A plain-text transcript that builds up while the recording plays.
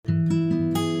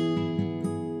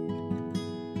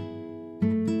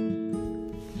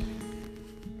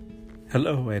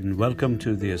Hello and welcome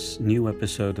to this new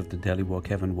episode of the Daily Walk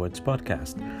Heavenwards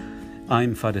podcast.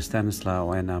 I'm Father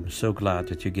Stanislaw and I'm so glad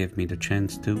that you gave me the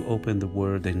chance to open the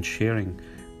Word and sharing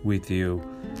with you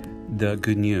the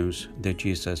good news that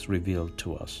Jesus revealed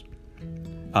to us.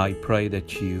 I pray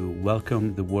that you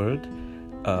welcome the Word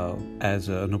as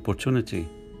an opportunity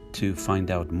to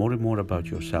find out more and more about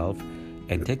yourself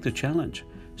and take the challenge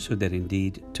so that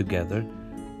indeed together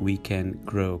we can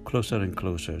grow closer and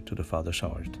closer to the Father's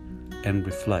heart and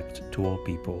reflect to all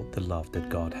people the love that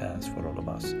God has for all of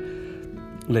us.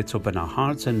 Let's open our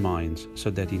hearts and minds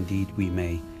so that indeed we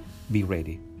may be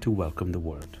ready to welcome the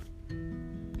Word.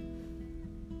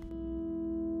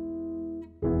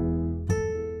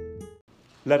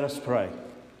 Let us pray.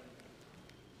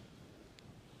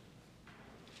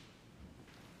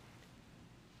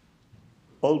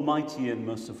 Almighty and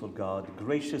merciful God,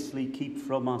 graciously keep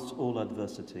from us all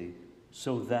adversity,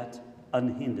 so that,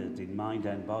 unhindered in mind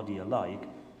and body alike,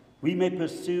 we may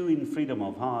pursue in freedom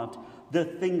of heart the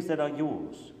things that are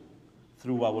yours.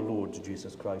 Through our Lord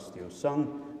Jesus Christ, your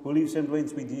Son, who lives and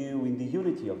reigns with you in the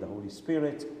unity of the Holy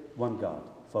Spirit, one God,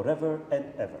 forever and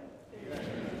ever.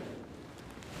 Amen.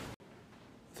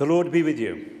 The Lord be with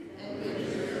you. And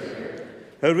with your spirit.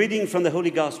 A reading from the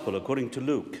Holy Gospel according to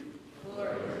Luke.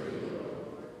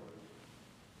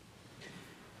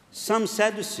 Some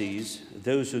Sadducees,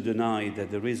 those who deny that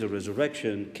there is a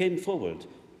resurrection, came forward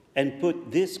and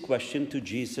put this question to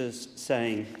Jesus,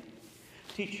 saying,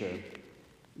 "Teacher,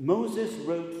 Moses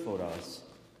wrote for us,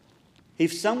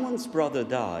 if someone's brother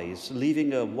dies,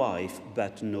 leaving a wife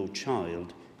but no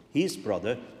child, his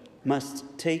brother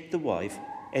must take the wife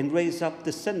and raise up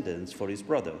descendants for his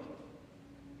brother.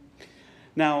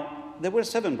 Now, there were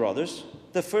 7 brothers.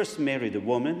 The first married a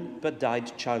woman but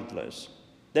died childless.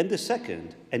 Then the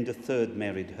second and the third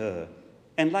married her,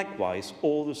 and likewise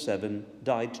all the 7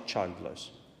 died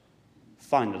childless.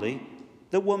 Finally,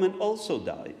 the woman also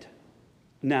died.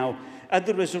 Now, at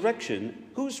the resurrection,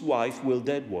 whose wife will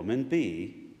that woman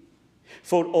be?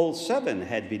 For all 7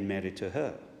 had been married to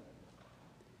her."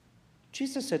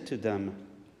 Jesus said to them,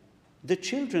 "The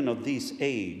children of this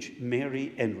age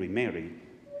marry and remarry,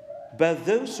 but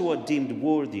those who are deemed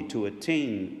worthy to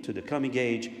attain to the coming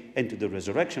age and to the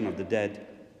resurrection of the dead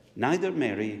neither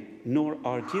marry nor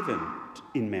are given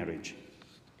in marriage.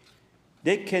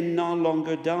 They can no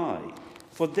longer die,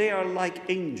 for they are like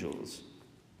angels,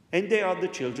 and they are the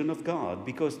children of God,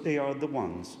 because they are the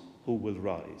ones who will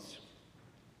rise.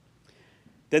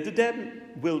 That the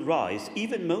dead will rise,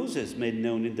 even Moses made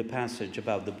known in the passage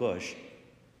about the bush,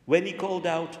 when he called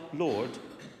out, 'Lord,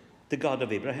 the God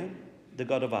of Abraham, the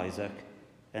God of Isaac,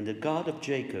 and the God of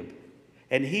Jacob,'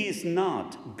 and he is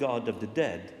not God of the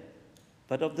dead,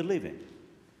 but of the living.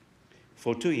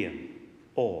 For to him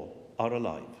all are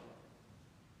alive."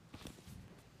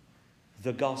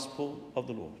 The Gospel of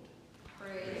the Lord.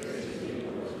 Praise to you,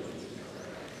 Lord Jesus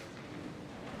Christ.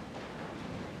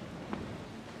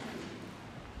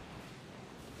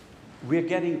 We're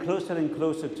getting closer and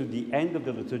closer to the end of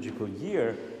the liturgical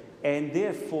year, and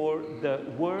therefore the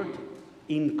Word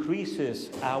increases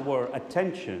our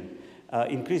attention,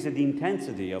 increases the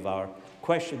intensity of our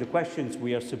the questions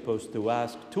we are supposed to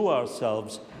ask to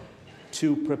ourselves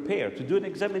to prepare, to do an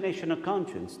examination of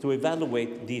conscience, to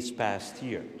evaluate this past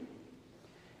year.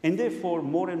 And therefore,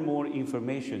 more and more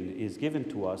information is given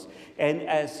to us. And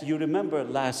as you remember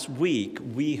last week,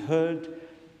 we heard,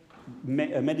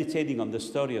 meditating on the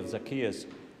story of Zacchaeus,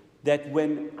 that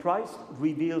when Christ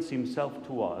reveals himself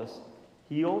to us,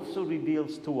 he also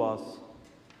reveals to us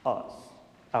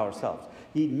ourselves.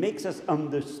 He makes us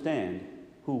understand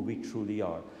who we truly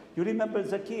are. You remember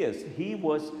Zacchaeus? He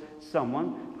was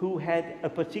someone who had a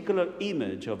particular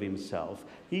image of himself.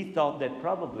 He thought that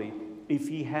probably if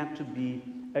he had to be,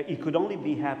 he could only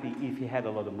be happy if he had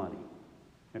a lot of money.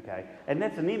 Okay? And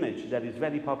that's an image that is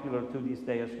very popular to this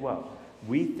day as well.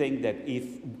 We think that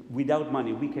if without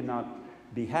money we cannot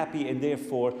be happy, and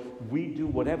therefore we do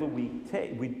whatever we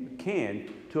can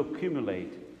to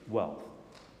accumulate wealth,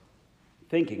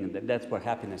 thinking that that's where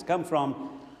happiness comes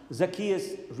from.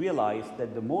 Zacchaeus realized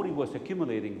that the more he was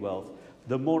accumulating wealth,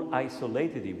 the more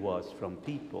isolated he was from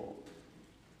people.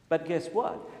 But guess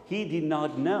what? He did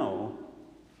not know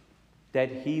that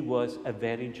he was a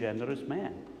very generous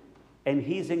man. And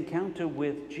his encounter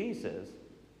with Jesus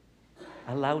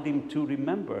allowed him to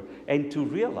remember and to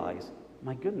realize,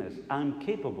 my goodness, I'm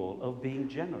capable of being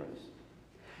generous.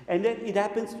 And then it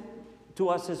happens to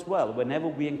us as well. Whenever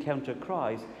we encounter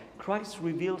Christ, Christ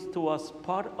reveals to us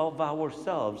part of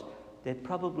ourselves that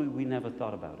probably we never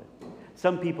thought about it.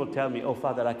 Some people tell me, "Oh,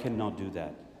 Father, I cannot do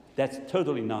that. That's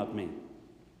totally not me."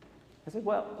 I said,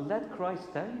 well, let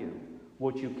Christ tell you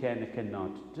what you can and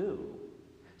cannot do.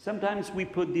 Sometimes we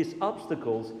put these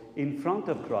obstacles in front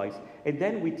of Christ, and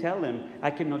then we tell him,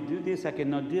 I cannot do this, I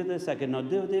cannot do this, I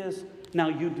cannot do this. Now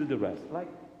you do the rest. Like,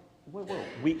 well,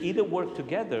 we either work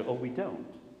together or we don't.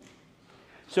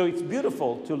 So it's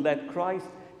beautiful to let Christ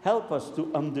help us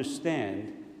to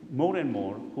understand more and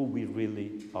more who we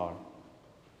really are.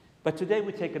 But today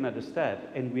we take another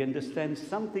step and we understand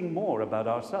something more about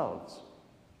ourselves.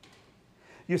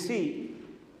 You see,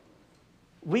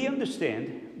 we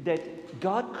understand that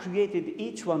God created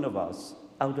each one of us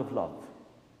out of love.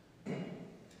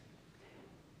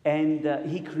 And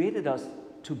He created us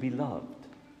to be loved.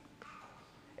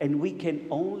 And we can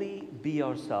only be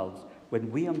ourselves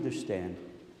when we understand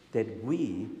that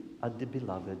we are the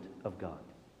beloved of God.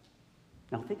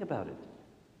 Now think about it.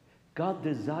 God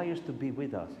desires to be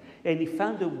with us. And He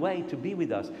found a way to be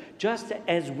with us. Just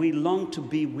as we long to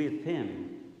be with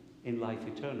Him in life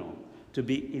eternal, to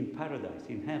be in paradise,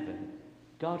 in heaven,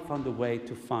 God found a way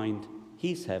to find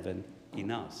His heaven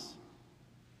in us.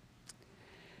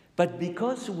 But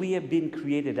because we have been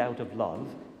created out of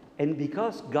love, and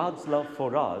because God's love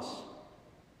for us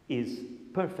is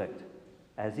perfect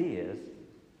as He is,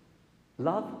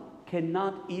 love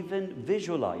cannot even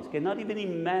visualize, cannot even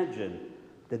imagine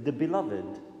that the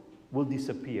beloved will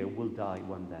disappear, will die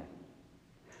one day.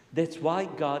 That's why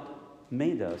God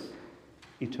made us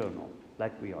eternal,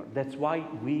 like we are. That's why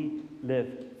we live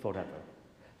forever.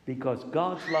 Because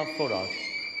God's love for us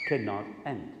cannot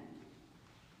end.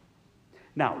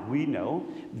 Now, we know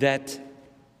that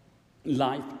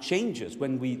life changes.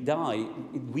 When we die,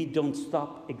 we don't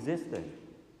stop existing.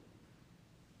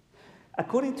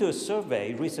 According to a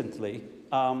survey recently,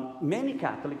 many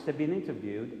Catholics have been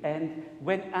interviewed, and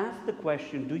when asked the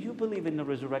question, do you believe in the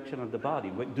resurrection of the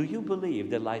body? Do you believe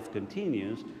that life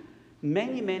continues?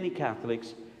 Many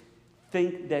Catholics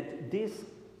think that this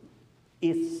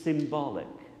is symbolic.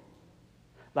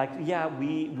 Like, yeah,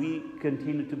 we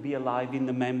continue to be alive in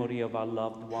the memory of our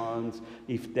loved ones,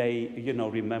 if they,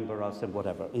 remember us and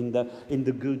whatever, in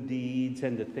the good deeds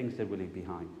and the things that we leave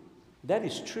behind. That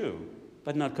is true,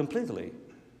 but not completely.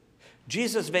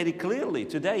 Jesus very clearly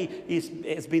today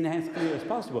has been as clear as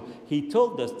possible. He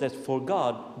told us that for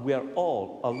God, we are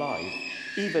all alive,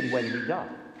 even when we die.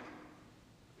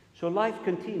 So life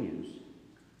continues.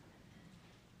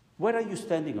 Where are you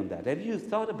standing on that? Have you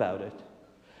thought about it?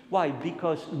 Why?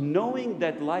 Because knowing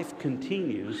that life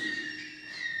continues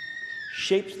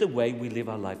shapes the way we live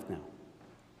our life now.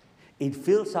 It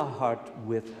fills our heart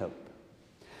with hope.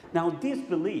 Now, this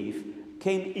belief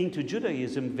came into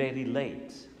Judaism very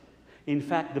late. In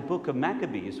fact, the book of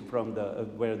Maccabees,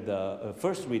 where the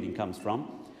first reading comes from,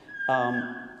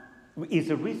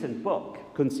 is a recent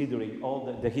book, considering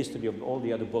all the history of all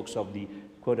the other books of the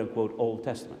quote-unquote Old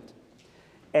Testament.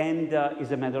 And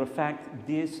as a matter of fact,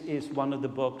 this is one of the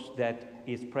books that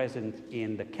is present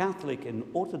in the Catholic and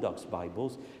Orthodox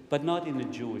Bibles, but not in the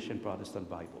Jewish and Protestant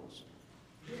Bibles.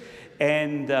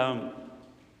 And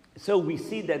so we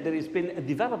see that there has been a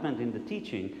development in the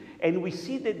teaching, and we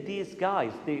see that these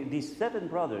guys, these 7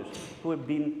 brothers who have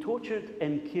been tortured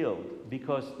and killed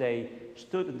because they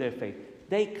stood in their faith,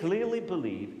 they clearly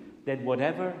believe that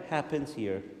whatever happens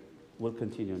here will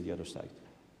continue on the other side.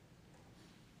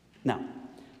 Now,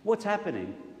 what's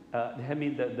happening?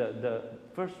 The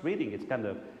first reading is kind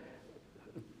of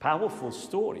a powerful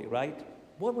story, right?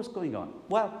 What was going on?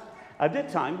 Well, at that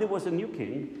time, there was a new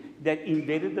king that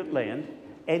invaded the land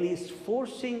and is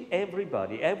forcing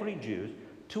everybody, every Jew,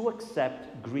 to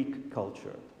accept Greek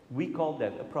culture. We call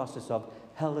that a process of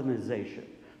Hellenization,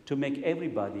 to make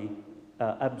everybody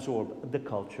absorb the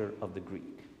culture of the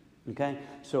Greek. Okay?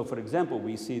 So, for example,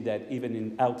 we see that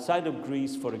even outside of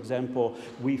Greece, for example,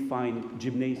 we find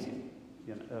gymnasium,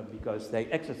 because they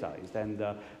exercised, and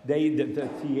the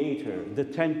theater, the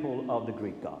temple of the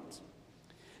Greek gods.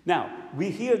 Now,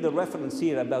 we hear the reference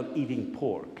here about eating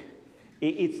pork.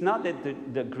 It's not that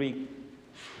the Greek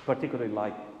particularly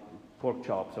like pork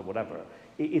chops or whatever.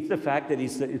 It's the fact that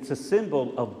it's a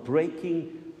symbol of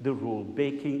breaking the rule,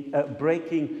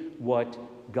 breaking what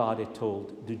God had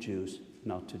told the Jews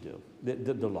not to do,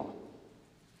 the law.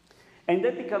 And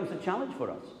that becomes a challenge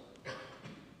for us.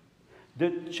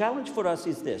 The challenge for us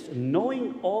is this: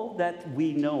 knowing all that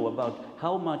we know about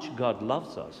how much God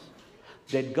loves us,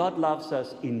 that God loves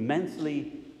us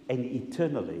immensely and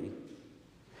eternally.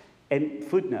 And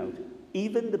footnote,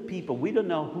 even the people, we don't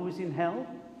know who is in hell,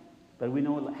 but we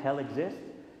know hell exists.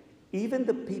 Even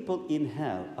the people in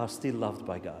hell are still loved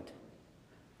by God.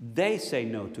 They say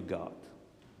no to God,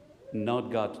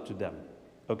 not God to them.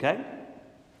 Okay?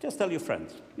 Just tell your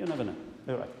friends. You never know.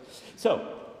 All right.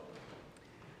 So,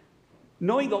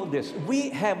 Knowing all this,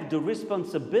 we have the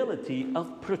responsibility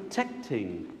of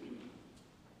protecting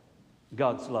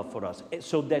God's love for us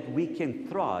so that we can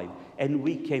thrive and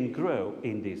we can grow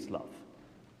in this love.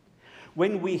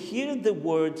 When we hear the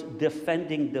words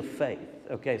defending the faith,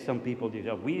 okay, some people say,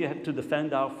 we have to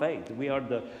defend our faith. We are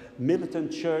the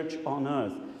militant church on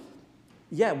earth.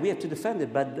 Yeah, we have to defend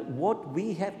it, but what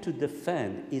we have to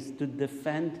defend is to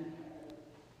defend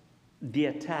the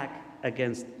attack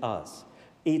against us.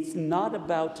 It's not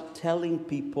about telling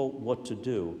people what to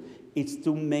do. It's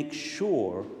to make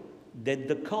sure that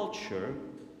the culture,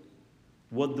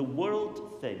 what the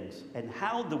world thinks and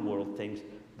how the world thinks,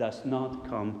 does not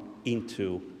come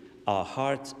into our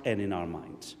hearts and in our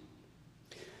minds.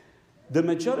 The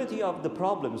majority of the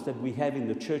problems that we have in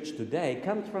the church today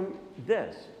comes from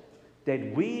this,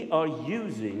 that we are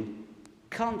using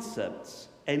concepts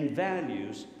and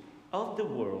values of the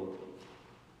world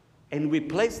and we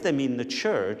place them in the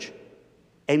church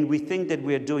and we think that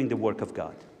we are doing the work of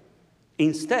God.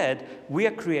 Instead, we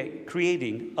are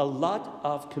creating a lot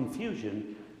of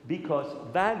confusion because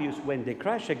values, when they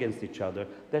crash against each other,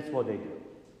 that's what they do.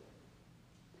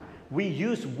 We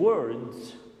use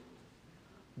words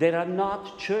that are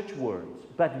not church words,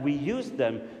 but we use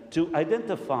them to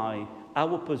identify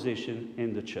our position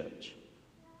in the church.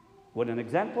 Want an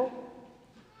example?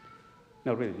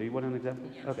 No, really, do you want an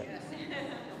example? Okay.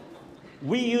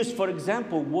 We use, for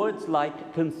example, words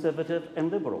like conservative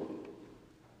and liberal.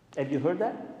 Have you heard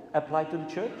that applied to the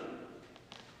church?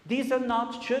 These are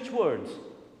not church words.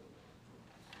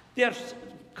 They are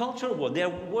cultural words. They are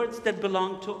words that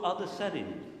belong to other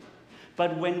settings.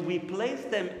 But when we place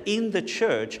them in the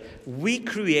church, we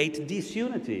create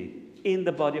disunity in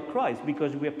the body of Christ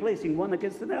because we are placing one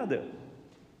against another.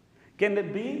 Can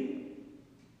that be?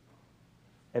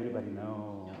 Everybody,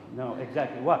 no,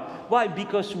 exactly. Why? Why?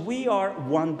 Because we are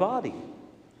one body.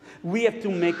 We have to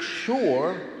make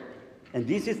sure, and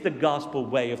this is the gospel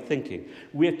way of thinking,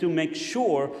 we have to make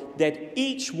sure that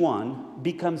each one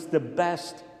becomes the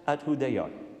best at who they are.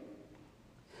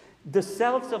 The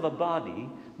cells of a body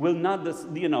will not,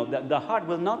 the heart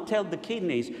will not tell the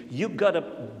kidneys, you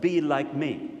gotta be like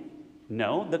me.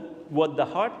 No, what the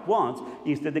heart wants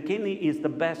is that the kidney is the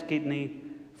best kidney,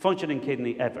 functioning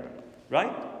kidney ever,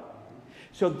 right?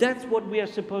 So that's what we are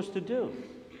supposed to do.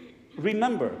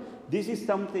 Remember, this is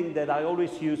something that I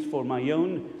always use for my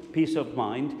own peace of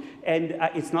mind, and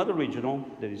it's not original.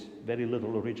 There is very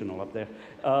little original up there.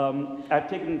 I've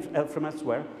taken it from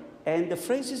elsewhere, and the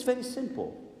phrase is very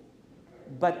simple,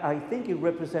 but I think it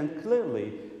represents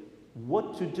clearly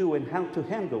what to do and how to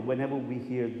handle whenever we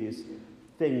hear these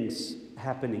things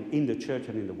happening in the church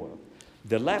and in the world.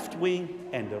 The left wing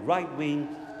and the right wing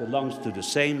belongs to the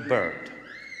same bird.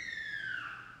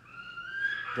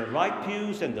 The right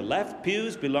pews and the left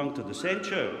pews belong to the same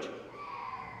church.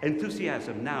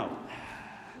 Enthusiasm now.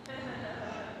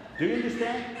 Do you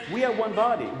understand? We are one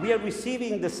body. We are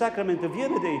receiving the sacrament of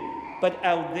unity, but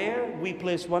out there we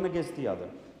place one against the other.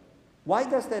 Why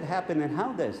does that happen and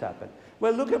how does it happen?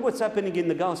 Well, look at what's happening in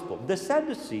the gospel. The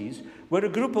Sadducees were a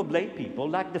group of lay people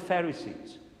like the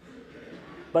Pharisees.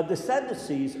 But the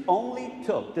Sadducees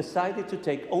decided to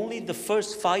take only the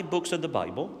first 5 books of the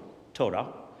Bible, Torah,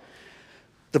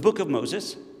 the book of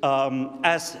Moses,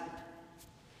 as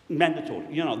mandatory.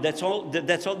 You know, that's all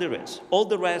there is. All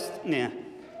the rest,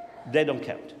 they don't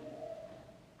count.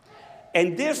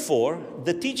 And therefore,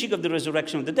 the teaching of the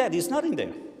resurrection of the dead is not in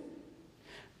there.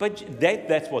 But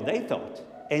that's what they thought.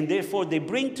 And therefore, they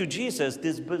bring to Jesus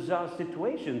this bizarre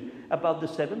situation about the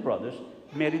 7 brothers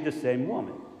married the same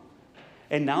woman.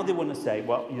 And now they want to say,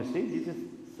 well, you see, this is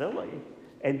silly.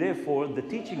 And therefore, the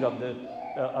teaching of the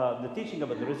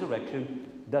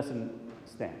resurrection doesn't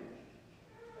stand.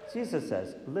 Jesus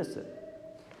says, listen,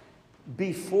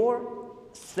 before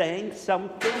saying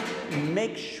something,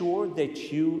 make sure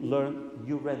that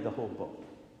you read the whole book.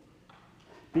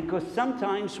 Because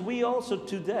sometimes we also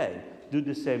today do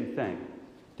the same thing.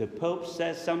 The Pope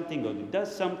says something or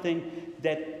does something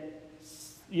that,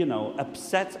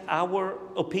 upsets our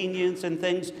opinions and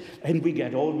things, and we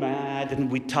get all mad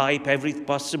and we type every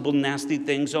possible nasty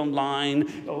things online.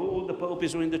 Oh, the Pope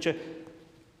is ruining the church.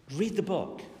 Read the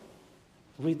book.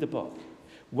 Read the book.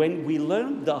 When we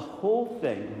learn the whole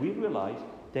thing, we realize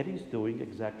that he's doing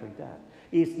exactly that.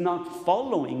 He's not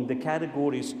following the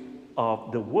categories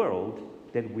of the world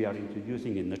that we are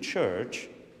introducing in the church,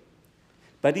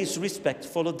 but he's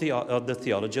respectful of the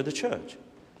theology of the church.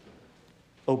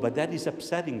 Oh, but that is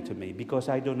upsetting to me because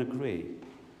I don't agree.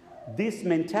 This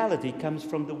mentality comes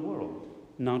from the world,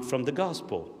 not from the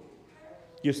gospel.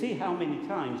 You see how many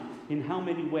times, in how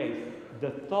many ways, the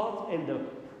thought and the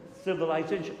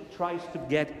civilization tries to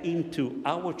get into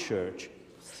our church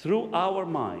through our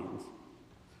minds,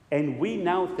 and we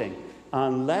now think,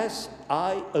 unless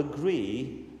I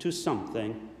agree to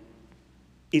something,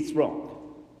 it's wrong.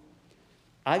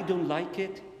 I don't like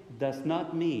it does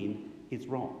not mean it's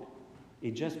wrong.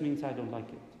 It just means I don't like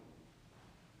it.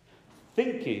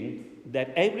 Thinking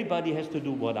that everybody has to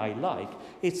do what I like,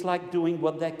 it's like doing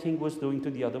what that king was doing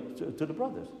to the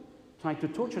brothers, trying to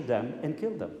torture them and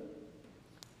kill them.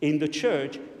 In the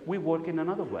church, we work in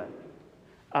another way.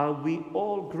 Are we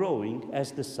all growing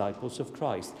as disciples of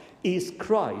Christ? Is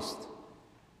Christ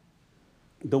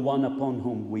the one upon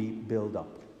whom we build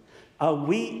up? Are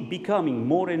we becoming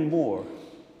more and more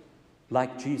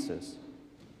like Jesus?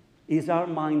 Is our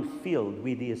mind filled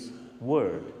with His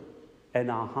Word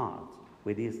and our heart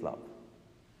with His love?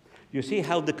 You see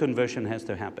how the conversion has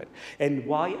to happen, and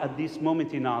why at this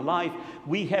moment in our life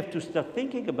we have to start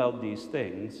thinking about these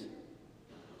things,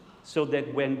 so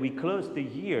that when we close the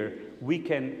year, we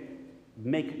can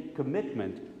make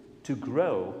commitment to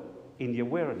grow in the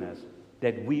awareness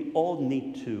that we all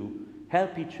need to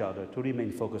help each other to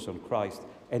remain focused on Christ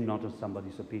and not on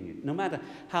somebody's opinion. No matter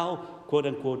how,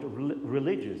 quote-unquote,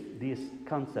 religious this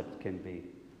concept can be,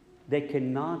 they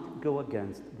cannot go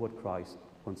against what Christ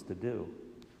wants to do.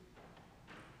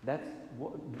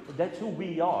 That's who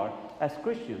we are as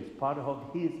Christians, part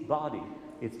of His body.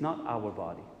 It's not our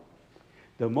body.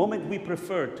 The moment we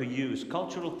prefer to use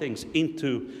cultural things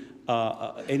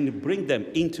and bring them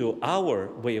into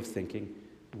our way of thinking,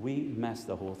 we mess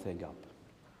the whole thing up.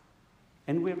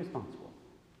 And we're responsible.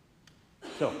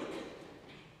 So,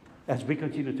 as we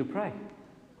continue to pray,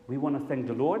 we want to thank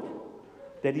the Lord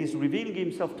that He's revealing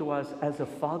Himself to us as a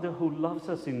Father who loves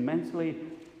us immensely,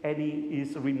 and He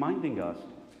is reminding us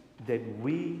that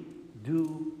we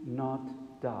do not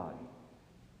die.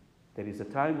 There is a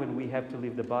time when we have to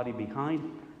leave the body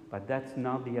behind, but that's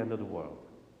not the end of the world.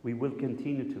 We will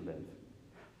continue to live.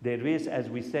 There is, as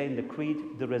we say in the Creed,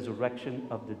 the resurrection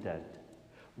of the dead.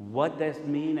 What does it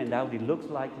mean and how it looks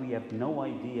like, we have no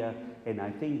idea, and I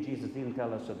think Jesus didn't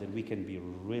tell us so that we can be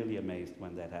really amazed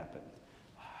when that happens.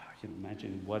 You can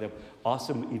imagine what an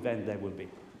awesome event that will be.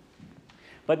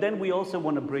 But then we also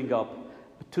want to bring up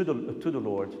to the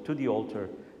Lord, to the altar,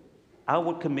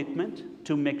 our commitment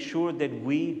to make sure that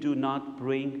we do not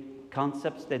bring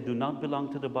concepts that do not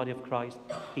belong to the body of Christ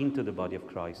into the body of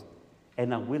Christ,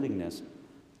 and our willingness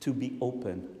to be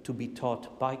open, to be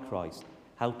taught by Christ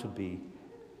how to be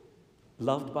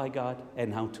loved by God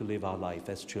and how to live our life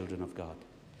as children of God.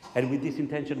 And with this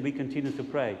intention, we continue to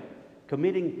pray,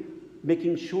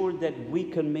 making sure that we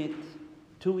commit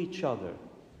to each other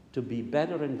to be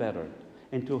better and better,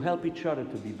 and to help each other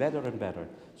to be better and better,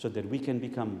 so that we can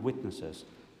become witnesses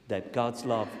that God's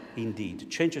love indeed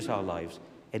changes our lives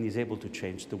and is able to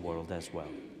change the world as well.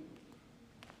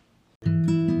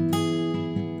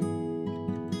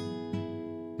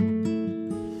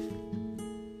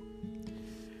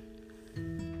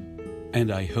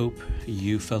 And I hope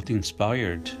you felt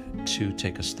inspired to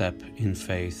take a step in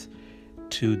faith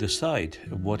to decide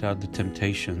what are the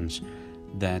temptations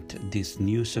that this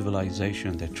new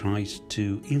civilization that tries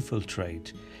to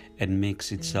infiltrate and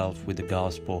mix itself with the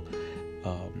gospel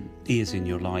is in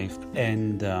your life.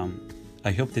 And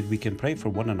I hope that we can pray for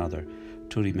one another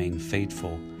to remain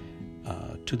faithful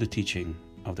to the teaching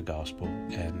of the gospel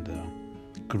and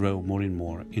grow more and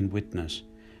more in witness,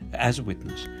 as a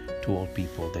witness to all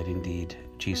people, that indeed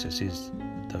Jesus is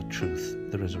the truth,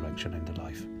 the resurrection, and the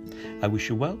life. I wish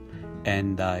you well,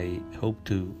 and I hope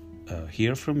to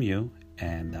hear from you,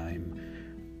 and I'm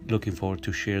looking forward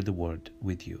to share the word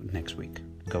with you next week.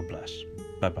 God bless.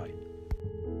 Bye-bye.